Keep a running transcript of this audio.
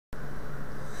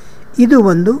ಇದು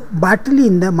ಒಂದು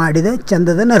ಬಾಟಲಿಯಿಂದ ಮಾಡಿದ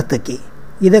ಚಂದದ ನರ್ತಕಿ.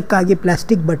 ಇದಕ್ಕಾಗಿ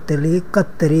ಪ್ಲಾಸ್ಟಿಕ್ ಬಟ್ಟಲಿ,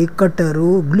 ಕತ್ತರಿ, ಕಟರು,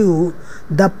 ಗ್ಲೂ,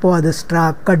 ದಪ್ಪವಾದ ಸ್ಟ್ರಾ,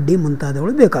 ಕಡ್ಡಿ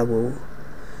ಮುಂತಾದವುಗಳು ಬೇಕಾಗುವು.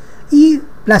 ಈ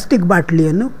ಪ್ಲಾಸ್ಟಿಕ್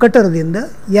ಬಾಟಲಿಯನ್ನು ಕಟರದಿಂದ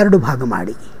 2 ಭಾಗ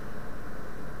ಮಾಡಿ.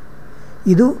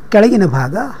 ಇದು ಕೆಳಗಿನ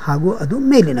ಭಾಗ ಹಾಗೂ ಅದು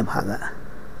ಮೇಲಿನ ಭಾಗ.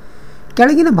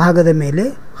 ಕೆಳಗಿನ ಭಾಗದ ಮೇಲೆ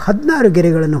 16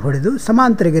 ಗೆರೆಗಳನ್ನು ಹೊಡೆದು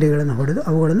ಸಮಾಂತರ ಗೆರೆಗಳನ್ನು ಹೊಡೆದು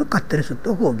ಅವುಗಳನ್ನು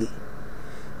ಕತ್ತರಿಸುತ್ತಾ ಹೋಗಿ.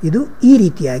 ಇದು ಈ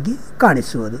ರೀತಿಯಾಗಿ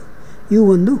ಕಾಣಿಸುವುದು. ಇವು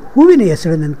ಒಂದು ಹೂವಿನ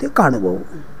ಎಸಳಿನಂತೆ ಕಾಣುವವು.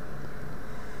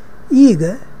 ಈಗ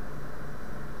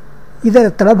ಇದರ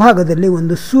ತಳಭಾಗದಲ್ಲಿ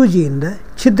ಒಂದು ಸೂಜಿಯಿಂದ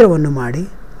ಛಿದ್ರವನ್ನು ಮಾಡಿ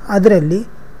ಅದರಲ್ಲಿ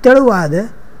ತೆಳುವಾದ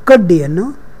ಕಡ್ಡಿಯನ್ನು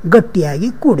ಗಟ್ಟಿಯಾಗಿ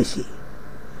ಕೂಡಿಸಿ.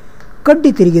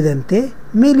 ಕಡ್ಡಿ ತಿರುಗಿದಂತೆ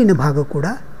ಮೇಲಿನ ಭಾಗ ಕೂಡ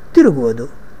ತಿರುಗುವುದು.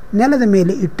 ನೆಲದ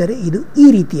ಮೇಲೆ ಇಟ್ಟರೆ ಇದು ಈ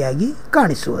ರೀತಿಯಾಗಿ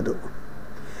ಕಾಣಿಸುವುದು.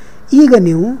 ಈಗ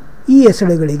ನೀವು ಈ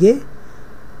ಎಸಳುಗಳಿಗೆ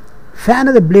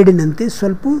ಫ್ಯಾನದ ಬ್ಲೇಡಿನಂತೆ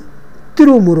ಸ್ವಲ್ಪ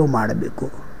ತಿರುವು ಮುರುವು ಮಾಡಬೇಕು.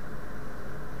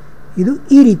 ಇದು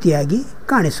ಈ ರೀತಿಯಾಗಿ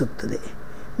ಕಾಣಿಸುತ್ತದೆ.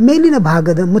 ಮೇಲಿನ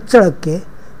ಭಾಗದ ಮುಚ್ಚಳಕ್ಕೆ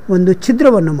ಒಂದು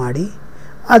ಛಿದ್ರವನ್ನು ಮಾಡಿ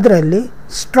ಅದರಲ್ಲಿ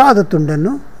ಸ್ಟ್ರಾದ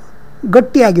ತುಂಡನ್ನು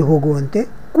ಗಟ್ಟಿಯಾಗಿ ಹೋಗುವಂತೆ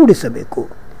ಕೂಡಿಸಬೇಕು.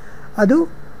 ಅದು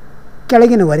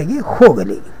ಕೆಳಗಿನವರೆಗೆ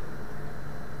ಹೋಗಲಿ.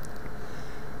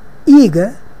 ಈಗ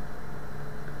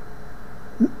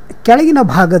ಕೆಳಗಿನ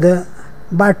ಭಾಗದ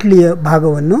ಬಾಟ್ಲಿಯ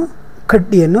ಭಾಗವನ್ನು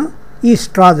ಕಡ್ಡಿಯನ್ನು ಈ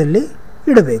ಸ್ಟ್ರಾದಲ್ಲಿ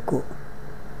ಇಡಬೇಕು.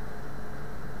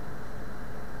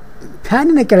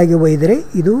 ಫ್ಯಾನಿನ ಕೆಳಗೆ ಒಯ್ದರೆ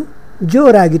ಇದು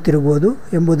ಜೋರಾಗಿ ತಿರುಗುವುದು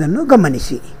ಎಂಬುದನ್ನು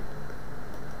ಗಮನಿಸಿ.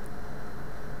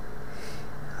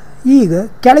 ಈಗ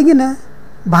ಕೆಳಗಿನ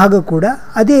ಭಾಗ ಕೂಡ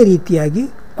ಅದೇ ರೀತಿಯಾಗಿ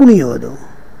ಕುಣಿಯೋದು.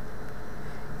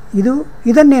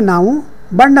 ಇದನ್ನೇ ನಾವು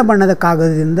ಬಣ್ಣ ಬಣ್ಣದ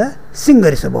ಕಾಗದದಿಂದ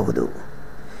ಸಿಂಗರಿಸಬಹುದು.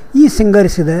 ಈ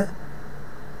ಸಿಂಗರಿಸಿದ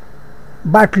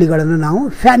ಬಾಟ್ಲಿಗಳನ್ನು ನಾವು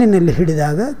ಫ್ಯಾನಿನಲ್ಲಿ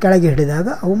ಹಿಡಿದಾಗ, ಕೆಳಗೆ ಹಿಡಿದಾಗ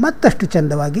ಅವು ಮತ್ತಷ್ಟು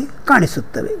ಚೆಂದವಾಗಿ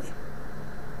ಕಾಣಿಸುತ್ತವೆ.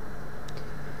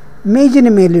 ಮೇಜಿನ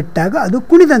ಮೇಲಿಟ್ಟಾಗ ಅದು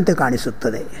ಕುಣಿದಂತೆ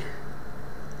ಕಾಣಿಸುತ್ತದೆ.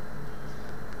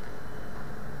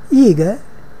 ಈಗ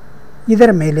ಇದರ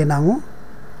ಮೇಲೆ ನಾವು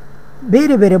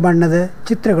ಬೇರೆ ಬೇರೆ ಬಣ್ಣದ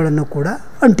ಚಿತ್ರಗಳನ್ನು ಕೂಡ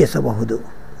ಅಂಟಿಸಬಹುದು.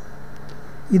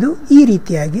 ಇದು ಈ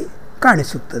ರೀತಿಯಾಗಿ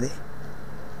ಕಾಣಿಸುತ್ತದೆ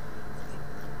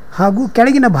ಹಾಗೂ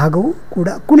ಕೆಳಗಿನ ಭಾಗವು ಕೂಡ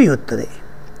ಕುಣಿಯುತ್ತದೆ.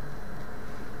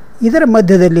 ಇದರ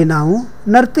ಮಧ್ಯದಲ್ಲಿ ನಾವು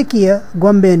ನರ್ತಕಿಯ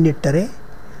ಗೊಂಬೆಯನ್ನಿಟ್ಟರೆ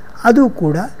ಅದು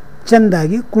ಕೂಡ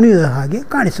ಚೆಂದಾಗಿ ಕುಣಿಯುವ ಹಾಗೆ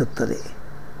ಕಾಣಿಸುತ್ತದೆ.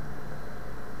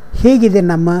 ಹೇಗಿದೆ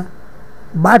ನಮ್ಮ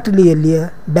ಬಾಟಲಿಯಲ್ಲಿಯ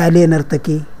ಬ್ಯಾಲೆ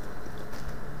ನರ್ತಕಿ?